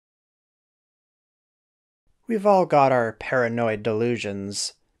We've all got our paranoid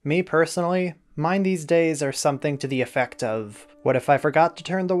delusions. Me personally, mine these days are something to the effect of, what if I forgot to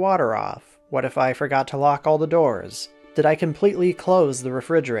turn the water off? What if I forgot to lock all the doors? Did I completely close the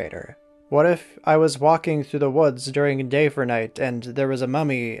refrigerator? What if I was walking through the woods during day for night and there was a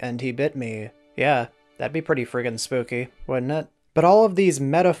mummy and he bit me? Yeah, that'd be pretty friggin' spooky, wouldn't it? But all of these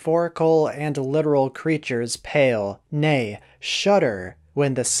metaphorical and literal creatures pale, nay, shudder,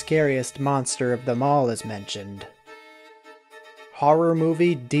 when the scariest monster of them all is mentioned. Horror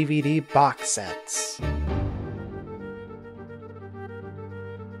movie DVD box sets.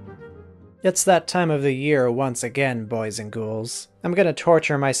 It's that time of the year once again, boys and ghouls. I'm gonna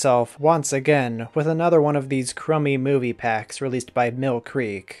torture myself once again with another one of these crummy movie packs released by Mill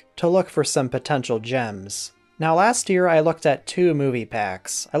Creek to look for some potential gems. Now last year I looked at two movie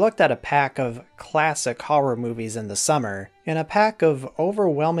packs. I looked at a pack of classic horror movies in the summer, and a pack of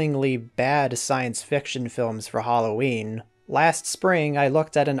overwhelmingly bad science fiction films for Halloween. Last spring I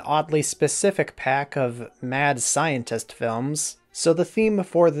looked at an oddly specific pack of mad scientist films. So the theme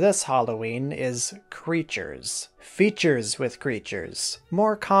for this Halloween is creatures. Features with creatures,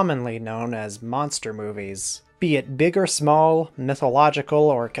 more commonly known as monster movies. Be it big or small, mythological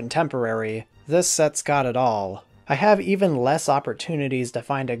or contemporary, this set's got it all. I have even less opportunities to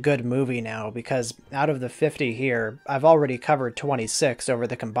find a good movie now because out of the 50 here, I've already covered 26 over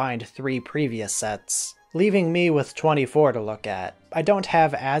the combined 3 previous sets, leaving me with 24 to look at. I don't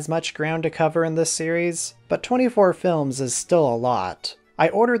have as much ground to cover in this series, but 24 films is still a lot. I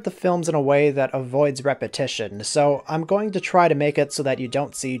ordered the films in a way that avoids repetition, so I'm going to try to make it so that you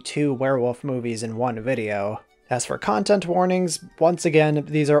don't see 2 werewolf movies in one video. As for content warnings, once again,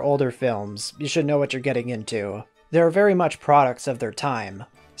 these are older films. You should know what you're getting into. They're very much products of their time.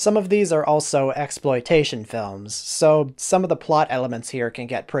 Some of these are also exploitation films, so some of the plot elements here can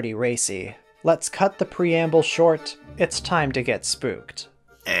get pretty racy. Let's cut the preamble short. It's time to get spooked.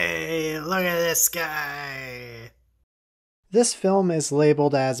 Hey, look at this guy! This film is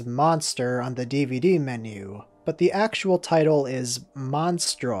labeled as Monster on the DVD menu, but the actual title is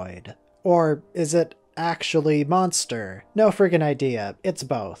Monstroid. Or is it actually Monster? No friggin' idea, it's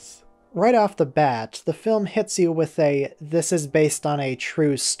both. Right off the bat, the film hits you with a "this is based on a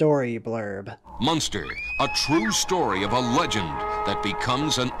true story" blurb. Monster, a true story of a legend that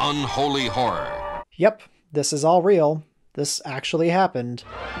becomes an unholy horror. Yep, this is all real. This actually happened.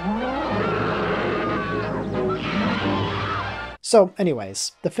 So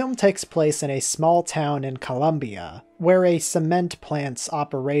anyways, the film takes place in a small town in Colombia, where a cement plant's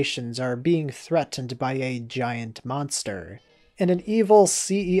operations are being threatened by a giant monster. And an evil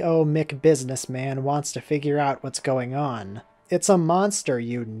CEO McBusinessman wants to figure out what's going on. It's a monster,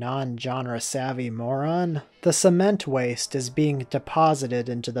 you non-genre savvy moron. The cement waste is being deposited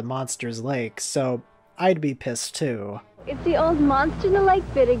into the monster's lake, so I'd be pissed too. It's the old monster in the lake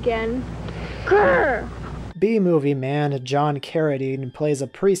bit again. Grrr! B-movie man John Carradine plays a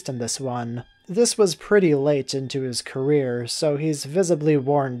priest in this one. This was pretty late into his career, so he's visibly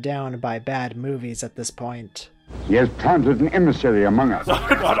worn down by bad movies at this point. He has planted an emissary among us.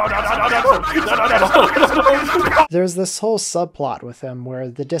 There's this whole subplot with him where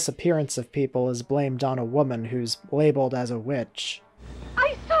the disappearance of people is blamed on a woman who's labeled as a witch.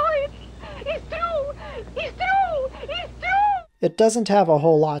 I saw it! It's true! It's true! It's true! It doesn't have a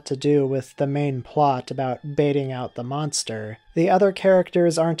whole lot to do with the main plot about baiting out the monster. The other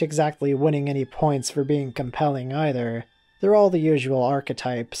characters aren't exactly winning any points for being compelling either. They're all the usual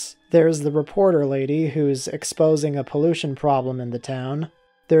archetypes. There's the reporter lady who's exposing a pollution problem in the town.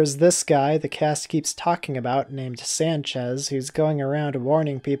 There's this guy the cast keeps talking about named Sanchez, who's going around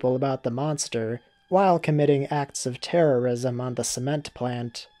warning people about the monster while committing acts of terrorism on the cement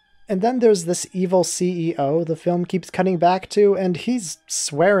plant. And then there's this evil CEO the film keeps cutting back to, and he's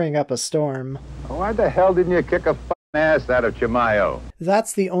swearing up a storm. Why the hell didn't you kick a ass out of Chimayo?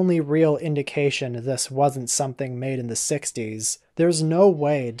 That's the only real indication this wasn't something made in the 60s. There's no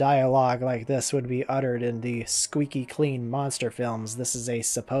way dialogue like this would be uttered in the squeaky clean monster films this is a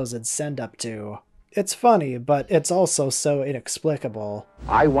supposed send-up to. It's funny, but it's also so inexplicable.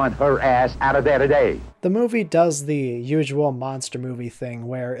 I want her ass out of there today. The movie does the usual monster movie thing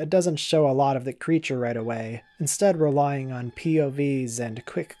where it doesn't show a lot of the creature right away, instead relying on POVs and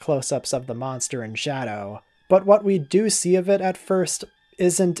quick close-ups of the monster in shadow. But what we do see of it at first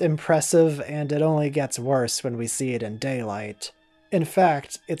isn't impressive, and it only gets worse when we see it in daylight. In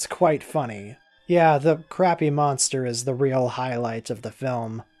fact, it's quite funny. Yeah, the crappy monster is the real highlight of the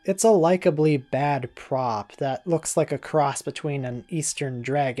film. It's a likably bad prop that looks like a cross between an Eastern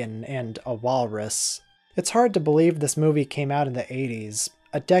dragon and a walrus. It's hard to believe this movie came out in the 80s.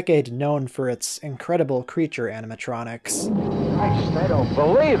 a decade known for its incredible creature animatronics. Christ, I don't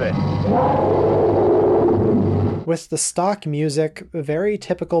believe it. With the stock music, very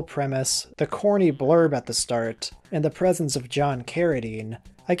typical premise, the corny blurb at the start, and the presence of John Carradine,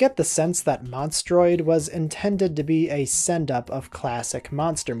 I get the sense that Monstroid was intended to be a send-up of classic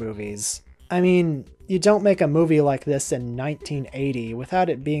monster movies. I mean, you don't make a movie like this in 1980 without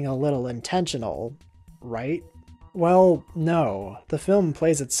it being a little intentional, right? Well, no. The film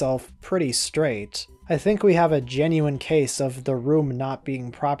plays itself pretty straight. I think we have a genuine case of the room not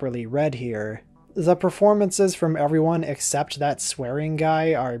being properly read here. The performances from everyone except that swearing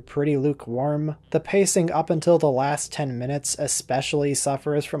guy are pretty lukewarm. The pacing up until the last 10 minutes especially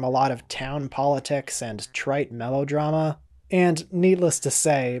suffers from a lot of town politics and trite melodrama. And needless to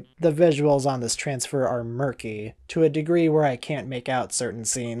say, the visuals on this transfer are murky, to a degree where I can't make out certain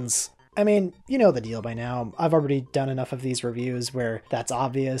scenes. I mean, you know the deal by now. I've already done enough of these reviews where that's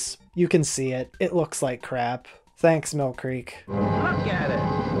obvious. You can see it. It looks like crap. Thanks, Mill Creek. Look at it!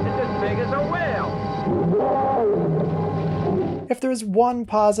 It's as big as a whale! If there's one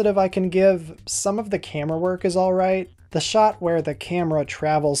positive I can give, some of the camera work is alright. The shot where the camera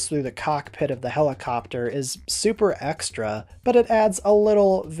travels through the cockpit of the helicopter is super extra, but it adds a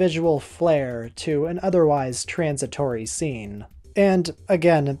little visual flair to an otherwise transitory scene. And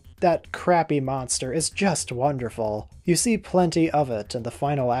again, that crappy monster is just wonderful. You see plenty of it in the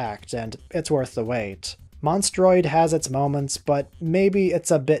final act, and it's worth the wait. Monstroid has its moments, but maybe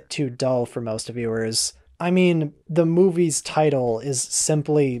it's a bit too dull for most viewers. I mean, the movie's title is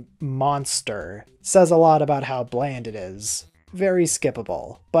simply Monster. Says a lot about how bland it is. Very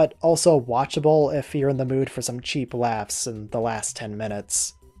skippable, but also watchable if you're in the mood for some cheap laughs in the last 10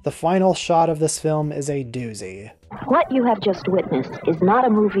 minutes. The final shot of this film is a doozy. What you have just witnessed is not a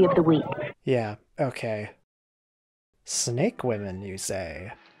movie of the week. Yeah, okay. Snake women, you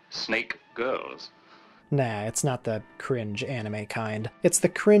say? Snake girls. Nah, it's not the cringe anime kind. It's the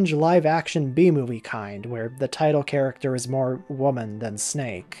cringe live-action B-movie kind, where the title character is more woman than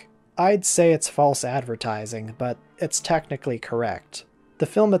snake. I'd say it's false advertising, but it's technically correct. The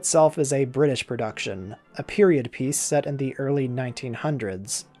film itself is a British production, a period piece set in the early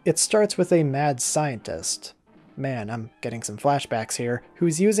 1900s. It starts with a mad scientist. Man, I'm getting some flashbacks here,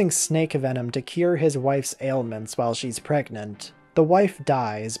 who's using snake venom to cure his wife's ailments while she's pregnant. The wife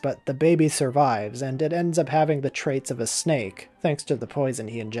dies, but the baby survives, and it ends up having the traits of a snake, thanks to the poison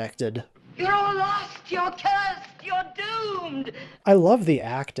he injected. You're all lost, you're cursed, you're doomed! I love the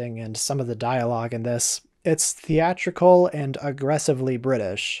acting and some of the dialogue in this. It's theatrical and aggressively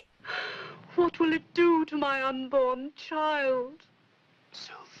British. What will it do to my unborn child?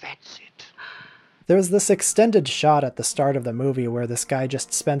 So that's it. There's this extended shot at the start of the movie where this guy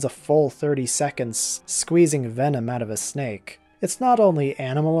just spends a full 30 seconds squeezing venom out of a snake. It's not only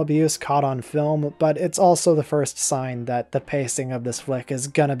animal abuse caught on film, but it's also the first sign that the pacing of this flick is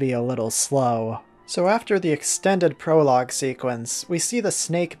gonna be a little slow. So after the extended prologue sequence, we see the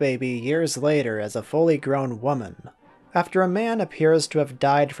snake baby years later as a fully grown woman. After a man appears to have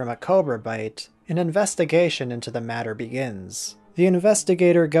died from a cobra bite, an investigation into the matter begins. The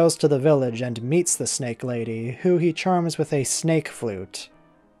investigator goes to the village and meets the snake lady, who he charms with a snake flute.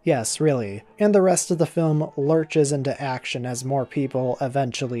 Yes, really. And the rest of the film lurches into action as more people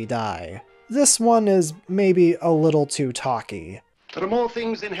eventually die. This one is maybe a little too talky. There are more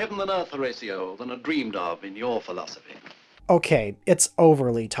things in heaven than earth, Horatio, than are dreamed of in your philosophy. Okay, it's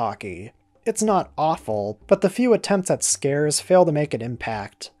overly talky. It's not awful, but the few attempts at scares fail to make an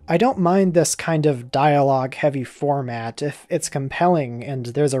impact. I don't mind this kind of dialogue-heavy format if it's compelling and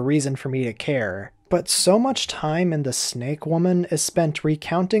there's a reason for me to care. But so much time in The Snake Woman is spent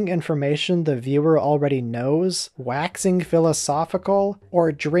recounting information the viewer already knows, waxing philosophical,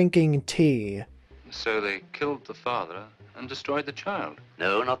 or drinking tea. So they killed the father and destroyed the child?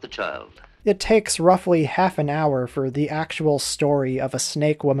 No, not the child. It takes roughly half an hour for the actual story of a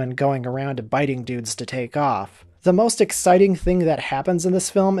snake woman going around biting dudes to take off. The most exciting thing that happens in this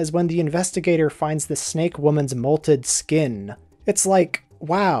film is when the investigator finds the snake woman's molted skin. It's like,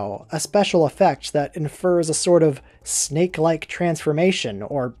 wow, a special effect that infers a sort of snake-like transformation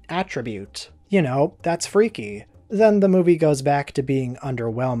or attribute. You know, that's freaky. Then the movie goes back to being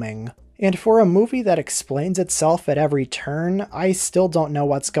underwhelming. And for a movie that explains itself at every turn, I still don't know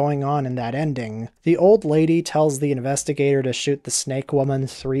what's going on in that ending. The old lady tells the investigator to shoot the snake woman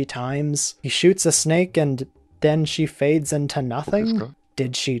 3 times. He shoots a snake and then she fades into nothing?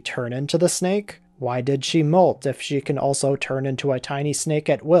 Did she turn into the snake? Why did she molt if she can also turn into a tiny snake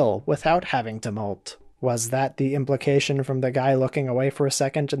at will without having to molt? Was that the implication from the guy looking away for a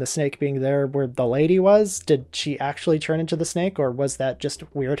second and the snake being there where the lady was? Did she actually turn into the snake, or was that just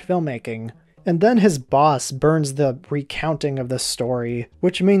weird filmmaking? And then his boss burns the recounting of the story,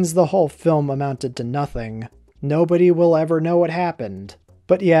 which means the whole film amounted to nothing. Nobody will ever know what happened.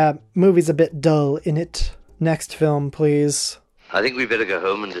 But yeah, movie's a bit dull in it. Next film, please. I think we better go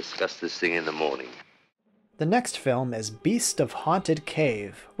home and discuss this thing in the morning. The next film is Beast of Haunted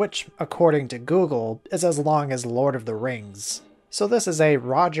Cave, which, according to Google, is as long as Lord of the Rings. So this is a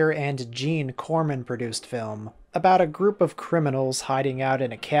Roger and Gene Corman-produced film about a group of criminals hiding out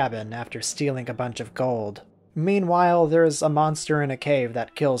in a cabin after stealing a bunch of gold. Meanwhile, there's a monster in a cave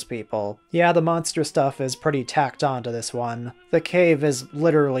that kills people. Yeah, the monster stuff is pretty tacked on to this one. The cave is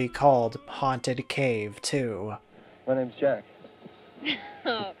literally called Haunted Cave, too. My name's Jack.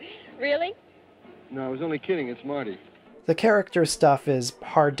 Oh, really? No, I was only kidding. It's Marty. The character stuff is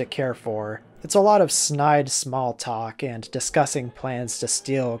hard to care for. It's a lot of snide small talk and discussing plans to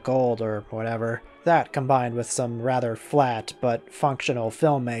steal gold or whatever. That, combined with some rather flat but functional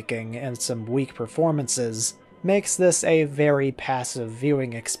filmmaking and some weak performances, makes this a very passive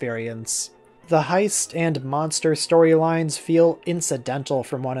viewing experience. The heist and monster storylines feel incidental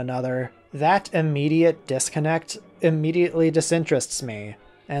from one another. That immediate disconnect immediately disinterests me.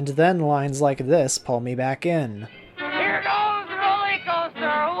 And then lines like this pull me back in. Here goes the roller coaster!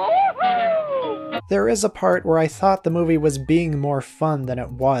 Woohoo! There is a part where I thought the movie was being more fun than it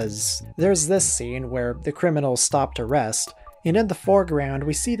was. There's this scene where the criminals stop to rest, and in the foreground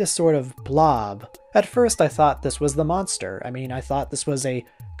we see this sort of blob. At first I thought this was the monster. I thought this was a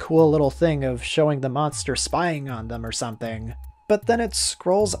cool little thing of showing the monster spying on them or something. But then it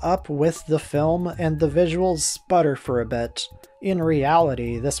scrolls up with the film and the visuals sputter for a bit. In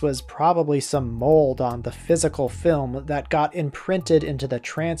reality, this was probably some mold on the physical film that got imprinted into the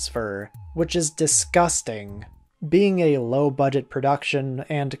transfer, which is disgusting. Being a low-budget production,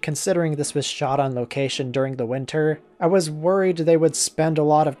 and considering this was shot on location during the winter, I was worried they would spend a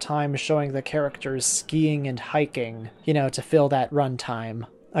lot of time showing the characters skiing and hiking, to fill that runtime.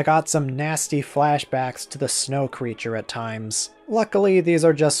 I got some nasty flashbacks to the snow creature at times. Luckily, these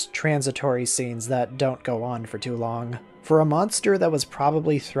are just transitory scenes that don't go on for too long. For a monster that was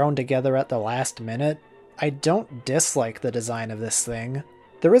probably thrown together at the last minute, I don't dislike the design of this thing.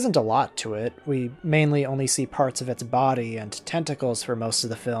 There isn't a lot to it. We mainly only see parts of its body and tentacles for most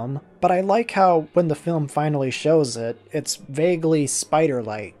of the film, but I like how, when the film finally shows it, it's vaguely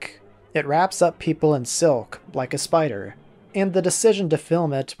spider-like. It wraps up people in silk, like a spider. And the decision to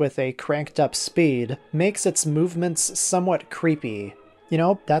film it with a cranked-up speed makes its movements somewhat creepy.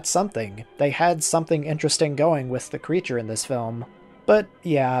 That's something. They had something interesting going with the creature in this film. But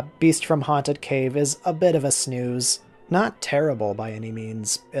yeah, Beast from Haunted Cave is a bit of a snooze. Not terrible by any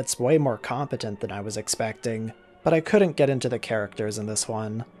means. It's way more competent than I was expecting. But I couldn't get into the characters in this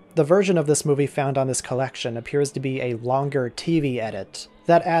one. The version of this movie found on this collection appears to be a longer TV edit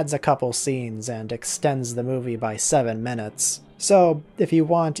that adds a couple scenes and extends the movie by 7 minutes. So, if you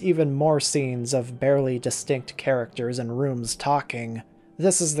want even more scenes of barely distinct characters in rooms talking,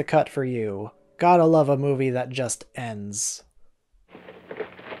 this is the cut for you. Gotta love a movie that just ends.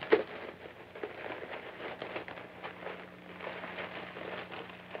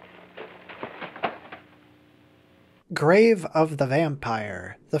 Grave of the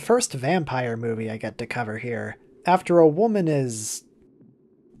Vampire, the first vampire movie I get to cover here. After a woman is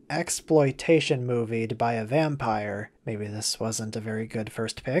exploitation movied by a vampire, maybe this wasn't a very good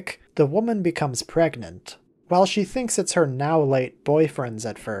first pick, the woman becomes pregnant. While she thinks it's her now-late boyfriend's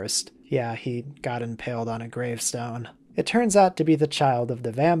at first, yeah, he got impaled on a gravestone, it turns out to be the child of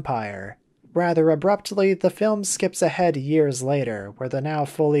the vampire. Rather abruptly, the film skips ahead years later, where the now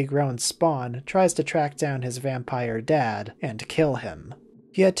fully grown Spawn tries to track down his vampire dad and kill him.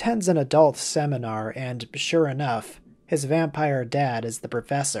 He attends an adult seminar and, sure enough, his vampire dad is the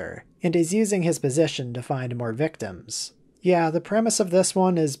professor, and is using his position to find more victims. Yeah, the premise of this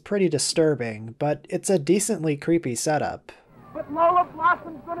one is pretty disturbing, but it's a decently creepy setup. But Lola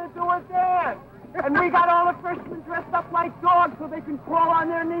Blossom's gonna do a dance! And we got all the freshmen dressed up like dogs so they can crawl on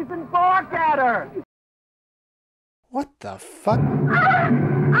their knees and bark at her! What the fuck?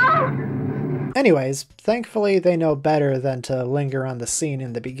 Anyways, thankfully they know better than to linger on the scene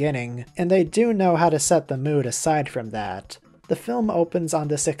in the beginning, and they do know how to set the mood aside from that. The film opens on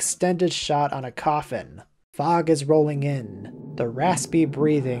this extended shot on a coffin. Fog is rolling in. The raspy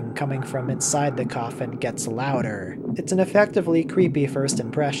breathing coming from inside the coffin gets louder. It's an effectively creepy first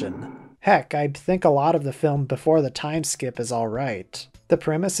impression. Heck, I think a lot of the film before the time skip is alright. The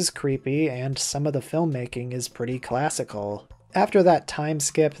premise is creepy, and some of the filmmaking is pretty classical. After that time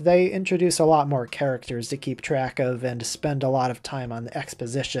skip, they introduce a lot more characters to keep track of and spend a lot of time on the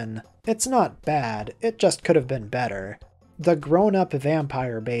exposition. It's not bad, it just could have been better. The grown-up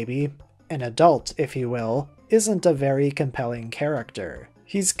vampire baby, an adult if you will, isn't a very compelling character.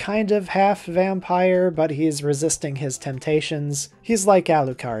 He's kind of half vampire, but he's resisting his temptations. He's like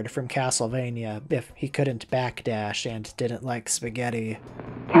Alucard from Castlevania, if he couldn't backdash and didn't like spaghetti.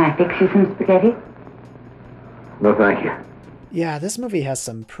 Can I fix you some spaghetti? No, thank you. Yeah, this movie has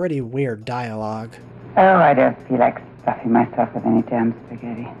some pretty weird dialogue. Oh, I don't feel like stuffing myself with any damn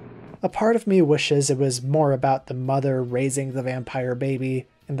spaghetti. A part of me wishes it was more about the mother raising the vampire baby,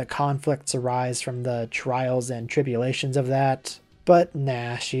 and the conflicts arise from the trials and tribulations of that. But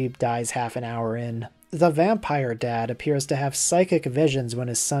nah, she dies half an hour in. The vampire dad appears to have psychic visions when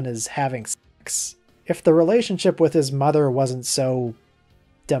his son is having sex. If the relationship with his mother wasn't so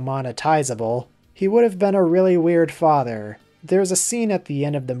demonetizable, he would have been a really weird father. There's a scene at the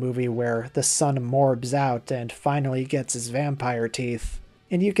end of the movie where the son morbs out and finally gets his vampire teeth,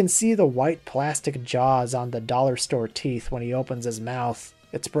 and you can see the white plastic jaws on the dollar store teeth when he opens his mouth.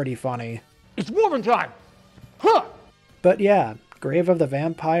 It's pretty funny. It's Wolfman time! Huh! But yeah, Grave of the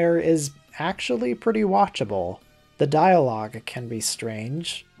Vampire is actually pretty watchable. The dialogue can be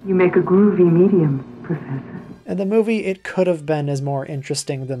strange. You make a groovy medium, Professor. In the movie, it could have been as more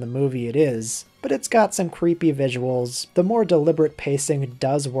interesting than the movie it is, but it's got some creepy visuals. The more deliberate pacing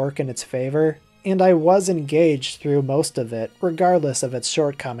does work in its favor, and I was engaged through most of it, regardless of its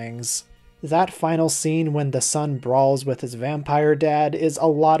shortcomings. That final scene when the son brawls with his vampire dad is a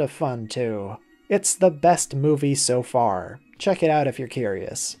lot of fun too. It's the best movie so far. Check it out if you're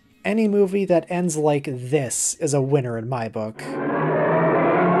curious. Any movie that ends like this is a winner in my book.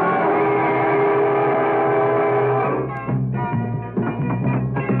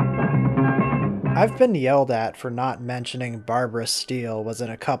 I've been yelled at for not mentioning Barbara Steele was in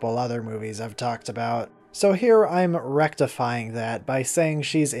a couple other movies I've talked about. So here I'm rectifying that by saying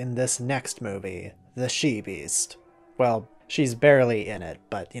she's in this next movie, The She-Beast. Well, she's barely in it,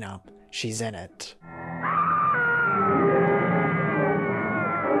 but you know, she's in it.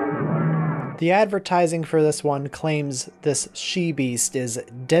 The advertising for this one claims this she-beast is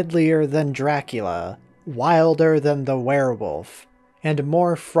deadlier than Dracula, wilder than the werewolf, and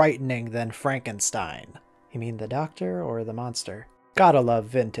more frightening than Frankenstein. You mean the doctor or the monster? Gotta love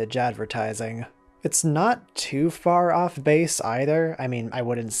vintage advertising. It's not too far off base either. I mean, I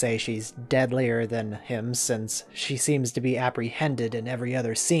wouldn't say she's deadlier than him since she seems to be apprehended in every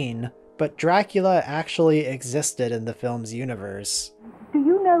other scene, but Dracula actually existed in the film's universe. Do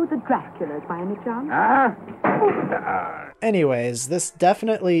you know the Draculas by any chance? Anyways, this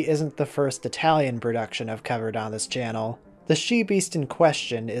definitely isn't the first Italian production I've covered on this channel. The she-beast in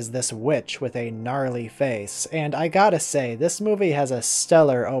question is this witch with a gnarly face, and I gotta say, this movie has a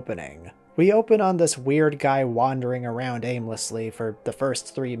stellar opening. We open on this weird guy wandering around aimlessly for the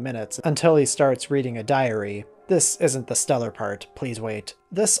first 3 minutes until he starts reading a diary. This isn't the stellar part, please wait.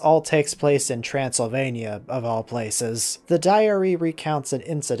 This all takes place in Transylvania, of all places. The diary recounts an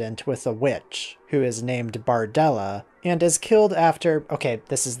incident with a witch, who is named Bardella, and is killed after, okay,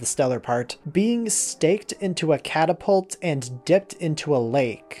 this is the stellar part, being staked into a catapult and dipped into a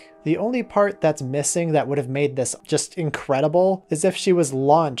lake. The only part that's missing that would have made this just incredible is if she was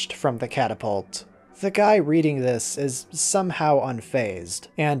launched from the catapult. The guy reading this is somehow unfazed,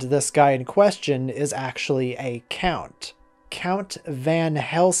 and this guy in question is actually a count. Count Van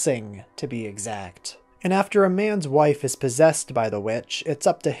Helsing, to be exact. And after a man's wife is possessed by the witch, it's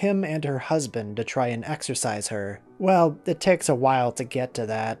up to him and her husband to try and exorcise her. Well, it takes a while to get to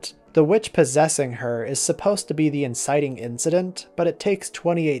that. The witch possessing her is supposed to be the inciting incident, but it takes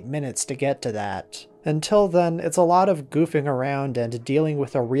 28 minutes to get to that. Until then, it's a lot of goofing around and dealing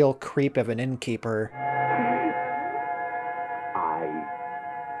with a real creep of an innkeeper.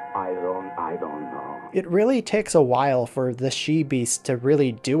 I don't know. It really takes a while for the she-beast to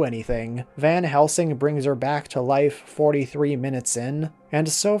really do anything. Van Helsing brings her back to life 43 minutes in, and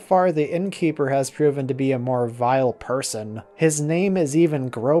so far the innkeeper has proven to be a more vile person. His name is even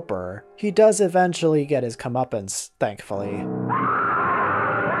Groper. He does eventually get his comeuppance, thankfully.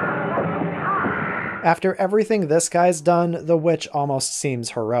 After everything this guy's done, the witch almost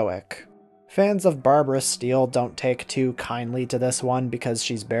seems heroic. Fans of Barbara Steele don't take too kindly to this one because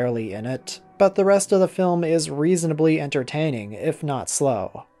she's barely in it, but the rest of the film is reasonably entertaining, if not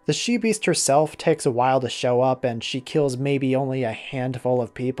slow. The she-beast herself takes a while to show up and she kills maybe only a handful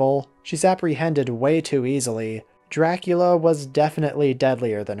of people. She's apprehended way too easily. Dracula was definitely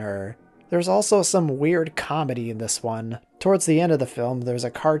deadlier than her. There's also some weird comedy in this one. Towards the end of the film, there's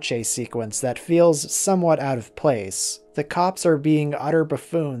a car chase sequence that feels somewhat out of place. The cops are being utter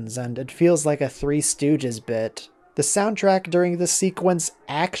buffoons, and it feels like a Three Stooges bit. The soundtrack during this sequence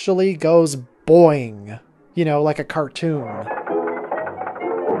actually goes boing. You know, like a cartoon.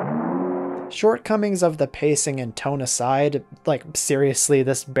 Shortcomings of the pacing and tone aside, like seriously,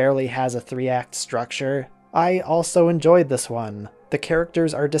 this barely has a 3-act structure. I also enjoyed this one. The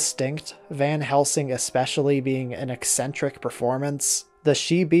characters are distinct, Van Helsing especially being an eccentric performance. The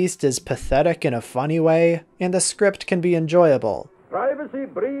she-beast is pathetic in a funny way, and the script can be enjoyable. Privacy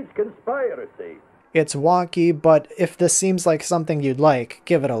breeds conspiracy. It's wonky, but if this seems like something you'd like,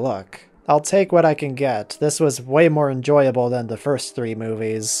 give it a look. I'll take what I can get. This was way more enjoyable than the first 3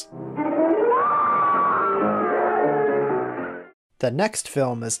 movies. The next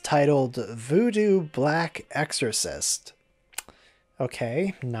film is titled Voodoo Black Exorcist.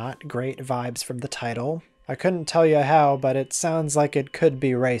 Okay, not great vibes from the title. I couldn't tell you how, but it sounds like it could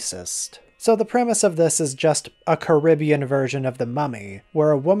be racist. So the premise of this is just a Caribbean version of The Mummy, where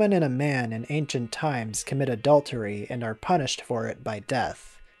a woman and a man in ancient times commit adultery and are punished for it by death.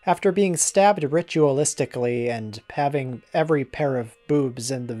 After being stabbed ritualistically and having every pair of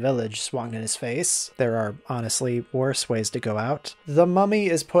boobs in the village swung in his face, there are honestly worse ways to go out, the mummy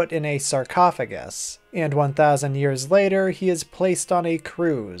is put in a sarcophagus, and 1,000 years later he is placed on a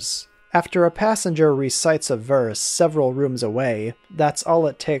cruise. After a passenger recites a verse several rooms away, that's all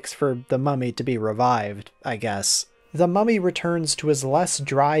it takes for the mummy to be revived, I guess. The mummy returns to his less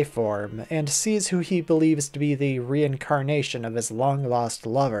dry form and sees who he believes to be the reincarnation of his long-lost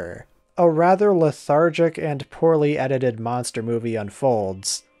lover. A rather lethargic and poorly edited monster movie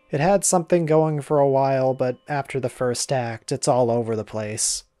unfolds. It had something going for a while, but after the first act, it's all over the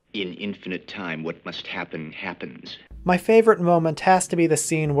place. In infinite time, what must happen, happens. My favorite moment has to be the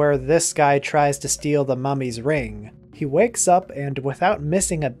scene where this guy tries to steal the mummy's ring. He wakes up and, without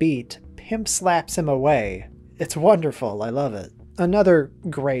missing a beat, pimp slaps him away. It's wonderful, I love it. Another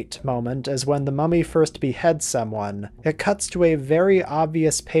great moment is when the mummy first beheads someone. It cuts to a very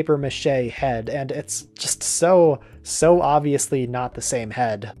obvious papier-mâché head, and it's just so obviously not the same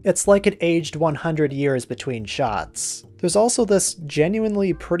head. It's like it aged 100 years between shots. There's also this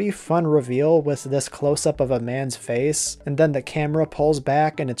genuinely pretty fun reveal with this close-up of a man's face, and then the camera pulls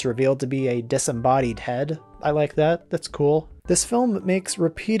back and it's revealed to be a disembodied head. I like that, that's cool. This film makes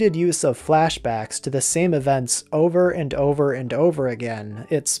repeated use of flashbacks to the same events over and over and over again.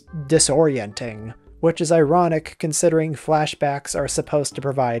 It's disorienting, which is ironic considering flashbacks are supposed to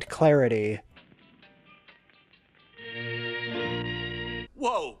provide clarity.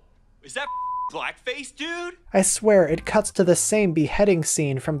 Whoa! Is that blackface, dude? I swear, it cuts to the same beheading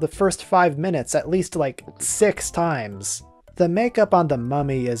scene from the first 5 minutes at least like 6 times. The makeup on the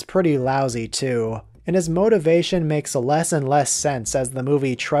mummy is pretty lousy too, and his motivation makes less and less sense as the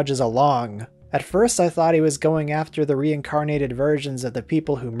movie trudges along. At first I thought he was going after the reincarnated versions of the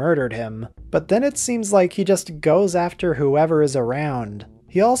people who murdered him, but then it seems like he just goes after whoever is around.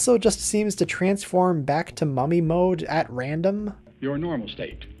 He also just seems to transform back to mummy mode at random. Your normal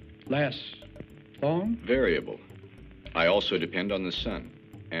state lasts long? Variable. I also depend on the sun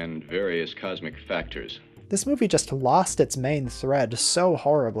and various cosmic factors. This movie just lost its main thread so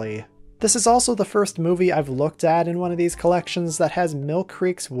horribly. This is also the first movie I've looked at in one of these collections that has Mill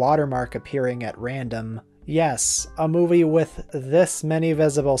Creek's watermark appearing at random. Yes, a movie with this many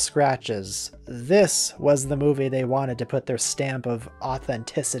visible scratches. This was the movie they wanted to put their stamp of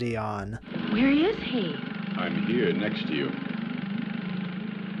authenticity on. Where is he? I'm here next to you.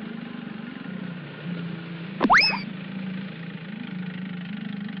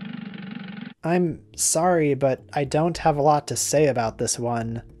 I'm sorry, but I don't have a lot to say about this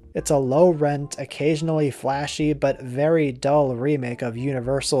one. It's a low-rent, occasionally flashy, but very dull remake of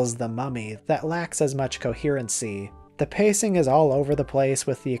Universal's The Mummy that lacks as much coherency. The pacing is all over the place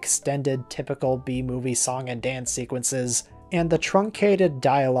with the extended, typical B-movie song and dance sequences, and the truncated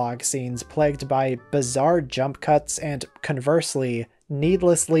dialogue scenes plagued by bizarre jump cuts and, conversely,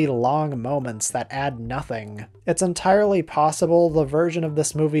 needlessly long moments that add nothing. It's entirely possible the version of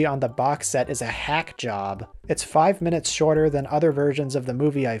this movie on the box set is a hack job. It's 5 minutes shorter than other versions of the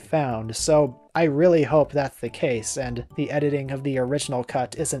movie I found, so I really hope that's the case and the editing of the original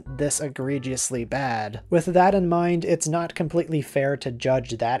cut isn't this egregiously bad. With that in mind, it's not completely fair to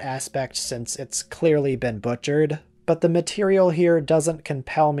judge that aspect since it's clearly been butchered, but the material here doesn't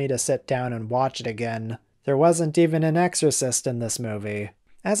compel me to sit down and watch it again. There wasn't even an Exorcist in this movie.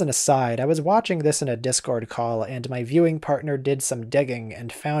 As an aside, I was watching this in a Discord call and my viewing partner did some digging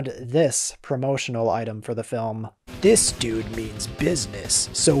and found this promotional item for the film. This dude means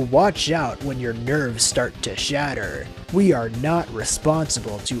business, so watch out when your nerves start to shatter. We are not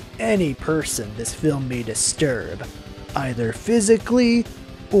responsible to any person this film may disturb, either physically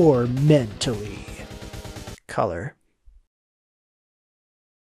or mentally. Color.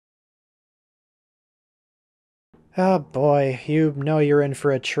 Oh boy, you know you're in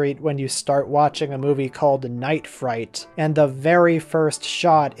for a treat when you start watching a movie called Night Fright, and the very first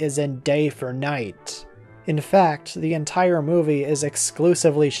shot is in day for night. In fact, the entire movie is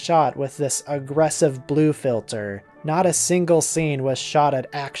exclusively shot with this aggressive blue filter. Not a single scene was shot at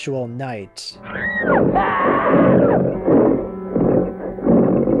actual night.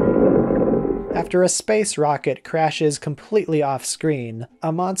 After a space rocket crashes completely off-screen,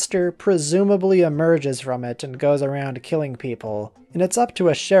 a monster presumably emerges from it and goes around killing people, and it's up to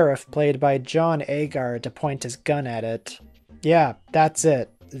a sheriff played by John Agar to point his gun at it. Yeah, that's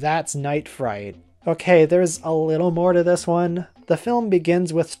it. That's Night Fright. Okay, there's a little more to this one. The film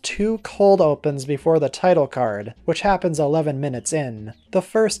begins with 2 cold opens before the title card, which happens 11 minutes in. The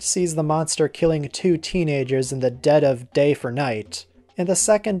first sees the monster killing 2 teenagers in the dead of day for night, and the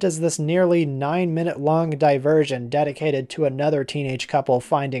second is this nearly 9-minute-long diversion dedicated to another teenage couple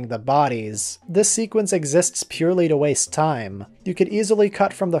finding the bodies. This sequence exists purely to waste time. You could easily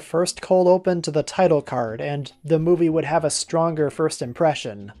cut from the first cold open to the title card, and the movie would have a stronger first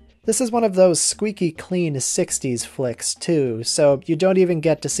impression. This is one of those squeaky clean 60s flicks too, so you don't even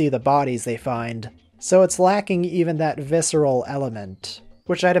get to see the bodies they find. So it's lacking even that visceral element,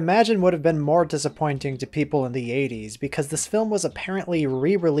 which I'd imagine would have been more disappointing to people in the 80s because this film was apparently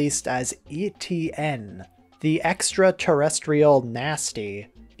re-released as ETN, the extraterrestrial nasty.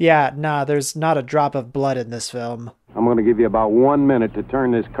 Yeah, nah, there's not a drop of blood in this film. I'm gonna give you about 1 minute to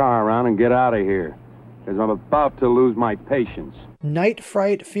turn this car around and get out of here, because I'm about to lose my patience. Night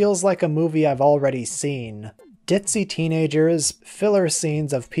Fright feels like a movie I've already seen. Ditzy teenagers, filler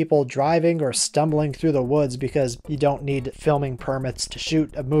scenes of people driving or stumbling through the woods because you don't need filming permits to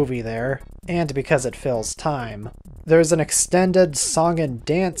shoot a movie there, and because it fills time. There's an extended song and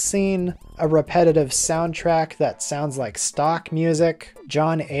dance scene, a repetitive soundtrack that sounds like stock music,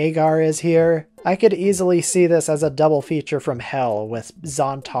 John Agar is here. I could easily see this as a double feature from hell with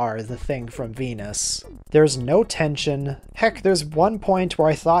Zontar, the Thing from Venus. There's no tension. Heck, there's one point where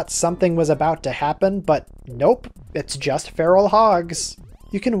I thought something was about to happen, but nope, it's just feral hogs.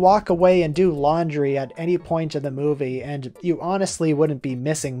 You can walk away and do laundry at any point in the movie, and you honestly wouldn't be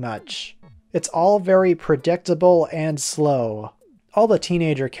missing much. It's all very predictable and slow. All the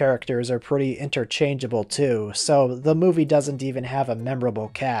teenager characters are pretty interchangeable too, so the movie doesn't even have a memorable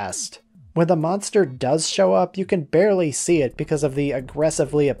cast. When the monster does show up, you can barely see it because of the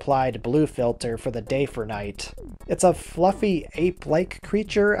aggressively applied blue filter for the day for night. It's a fluffy ape-like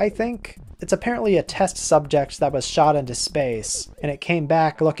creature, I think? It's apparently a test subject that was shot into space, and it came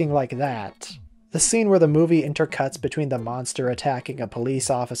back looking like that. The scene where the movie intercuts between the monster attacking a police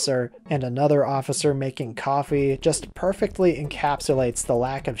officer and another officer making coffee just perfectly encapsulates the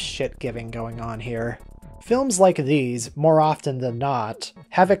lack of shit-giving going on here. Films like these, more often than not,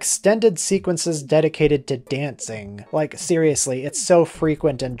 have extended sequences dedicated to dancing. Like, seriously, it's so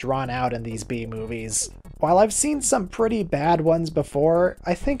frequent and drawn out in these B-movies. While I've seen some pretty bad ones before,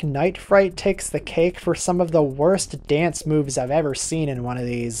 I think Night Fright takes the cake for some of the worst dance moves I've ever seen in one of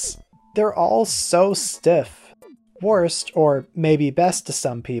these. They're all so stiff. Worst, or maybe best to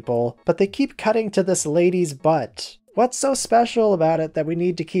some people, but they keep cutting to this lady's butt. What's so special about it that we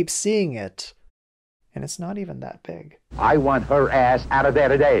need to keep seeing it? And it's not even that big. I want her ass out of there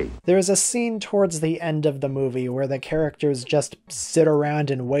today. There's a scene towards the end of the movie where the characters just sit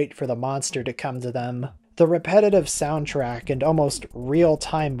around and wait for the monster to come to them. The repetitive soundtrack and almost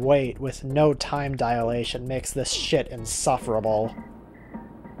real-time wait with no time dilation makes this shit insufferable.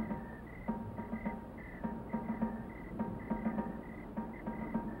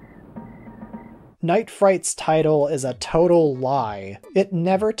 Night Fright's title is a total lie. It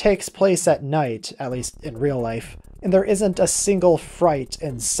never takes place at night, at least in real life, and there isn't a single fright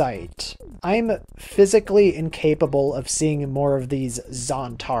in sight. I'm physically incapable of seeing more of these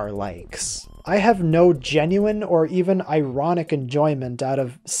Zontar-likes. I have no genuine or even ironic enjoyment out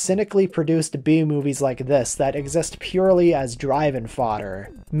of cynically produced B-movies like this that exist purely as drive-in fodder,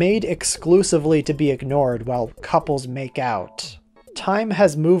 made exclusively to be ignored while couples make out. Time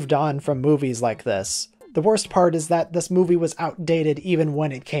has moved on from movies like this. The worst part is that this movie was outdated even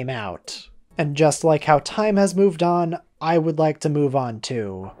when it came out. And just like how time has moved on, I would like to move on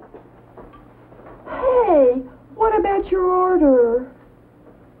too. Hey, what about your order?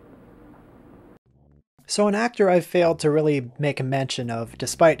 So an actor I've failed to really make mention of,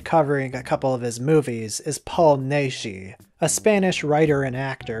 despite covering a couple of his movies, is Paul Naschy, a Spanish writer and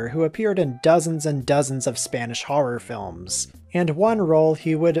actor who appeared in dozens and dozens of Spanish horror films. And one role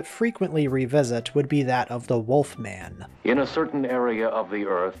he would frequently revisit would be that of the Wolfman. In a certain area of the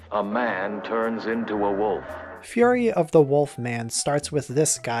earth, a man turns into a wolf. Fury of the Wolfman starts with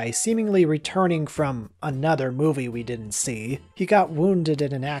this guy seemingly returning from another movie we didn't see. He got wounded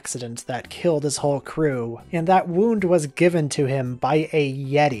in an accident that killed his whole crew, and that wound was given to him by a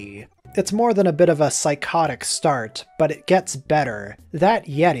Yeti. It's more than a bit of a psychotic start, but it gets better. That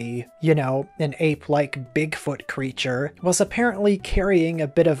Yeti, you know, an ape-like Bigfoot creature, was apparently carrying a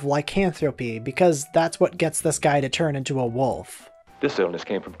bit of lycanthropy because that's what gets this guy to turn into a wolf. This illness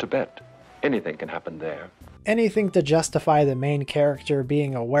came from Tibet. Anything can happen there. Anything to justify the main character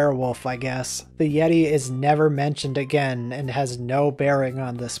being a werewolf, I guess. The Yeti is never mentioned again and has no bearing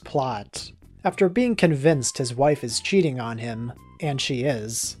on this plot. After being convinced his wife is cheating on him, and she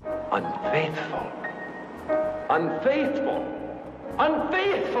is. Unfaithful. Unfaithful.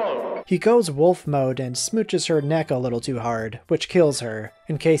 Unfaithful! He goes wolf mode and smooches her neck a little too hard, which kills her.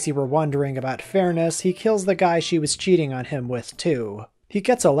 In case you were wondering about fairness, he kills the guy she was cheating on him with too. He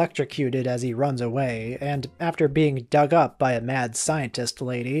gets electrocuted as he runs away, and after being dug up by a mad scientist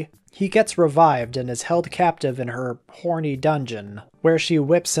lady, he gets revived and is held captive in her horny dungeon, where she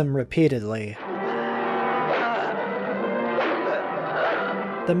whips him repeatedly.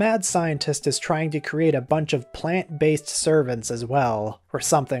 The mad scientist is trying to create a bunch of plant-based servants as well, or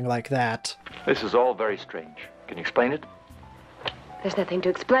something like that. This is all very strange. Can you explain it? There's nothing to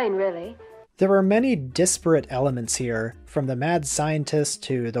explain, really. There are many disparate elements here, from the mad scientist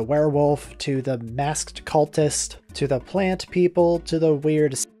to the werewolf to the masked cultist to the plant people to the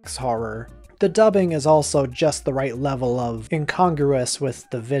weird sex horror. The dubbing is also just the right level of incongruous with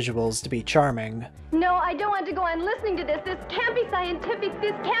the visuals to be charming. No, I don't want to go on listening to this. This can't be scientific.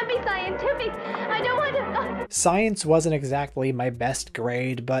 This can't be scientific. I don't want to... Science wasn't exactly my best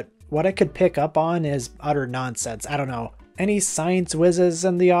grade, but what I could pick up on is utter nonsense. I don't know. Any science whizzes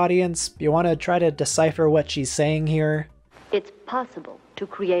in the audience? You want to try to decipher what she's saying here? It's possible to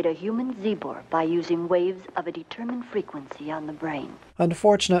create a human Zebor by using waves of a determined frequency on the brain.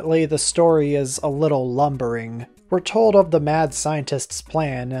 Unfortunately, the story is a little lumbering. We're told of the mad scientist's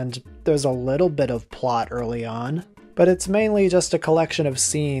plan, and there's a little bit of plot early on, but it's mainly just a collection of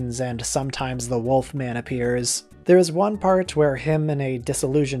scenes, and sometimes the Wolfman appears. There's one part where him and a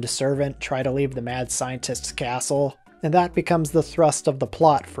disillusioned servant try to leave the mad scientist's castle, and that becomes the thrust of the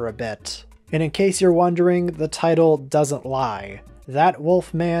plot for a bit. And in case you're wondering, the title doesn't lie. That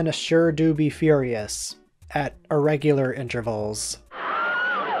Wolfman sure do be furious, at irregular intervals.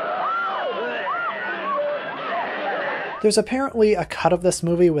 There's apparently a cut of this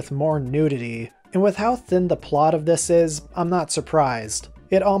movie with more nudity, and with how thin the plot of this is, I'm not surprised.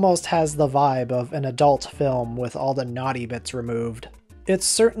 It almost has the vibe of an adult film with all the naughty bits removed. It's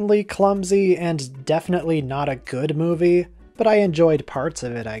certainly clumsy and definitely not a good movie, but I enjoyed parts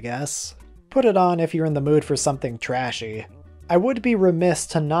of it, I guess. Put it on if you're in the mood for something trashy. I would be remiss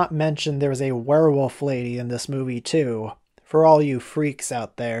to not mention there's a werewolf lady in this movie too, for all you freaks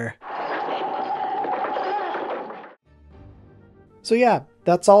out there. So yeah,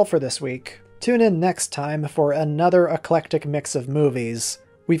 that's all for this week. Tune in next time for another eclectic mix of movies.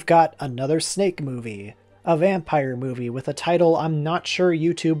 We've got another snake movie, a vampire movie with a title I'm not sure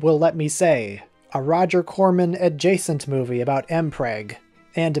YouTube will let me say, a Roger Corman adjacent movie about Mpreg,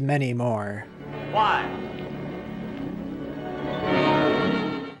 and many more. Why?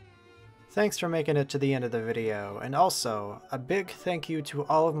 Thanks for making it to the end of the video, and also, a big thank you to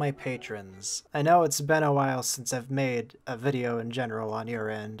all of my patrons. I know it's been a while since I've made a video in general on your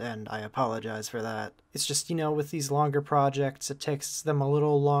end, and I apologize for that. It's just, you know, with these longer projects, it takes them a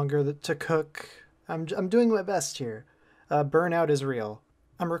little longer to cook. I'm doing my best here. Burnout is real.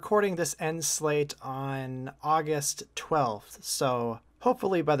 I'm recording this end slate on August 12th, so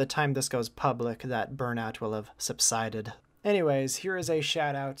hopefully by the time this goes public, that burnout will have subsided. Anyways, here is a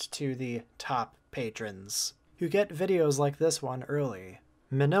shout out to the top patrons, who get videos like this one early.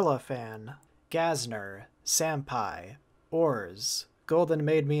 Manila Fan, Gazner, Sampai, Ors, Golden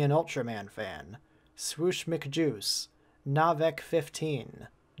Made Me an Ultraman Fan, Swoosh McJuice, Navek15,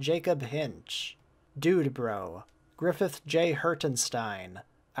 Jacob Hinch, Dude Bro, Griffith J. Hertenstein,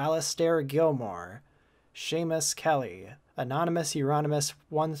 Alastair Gilmore, Seamus Kelly, Anonymous Euronymous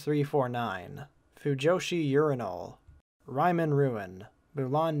 1349, Fujoshi Urinal, Ryman Ruin,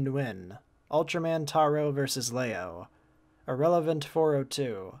 Mulan Nguyen, Ultraman Taro vs. Leo, Irrelevant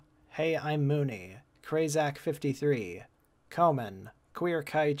 402, Hey I'm Mooney, Krazak 53, Koman, Queer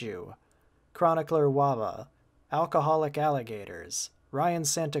Kaiju, Chronicler Waba, Alcoholic Alligators, Ryan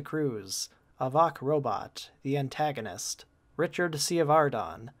Santa Cruz, Avak Robot, the antagonist, Richard C. of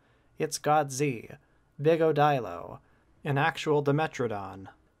Ardon, It's God Z, Big Odilo, An Actual Demetrodon,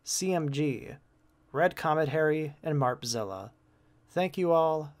 CMG, Red Comet Harry, and Marpzilla. Thank you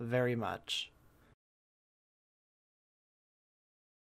all very much.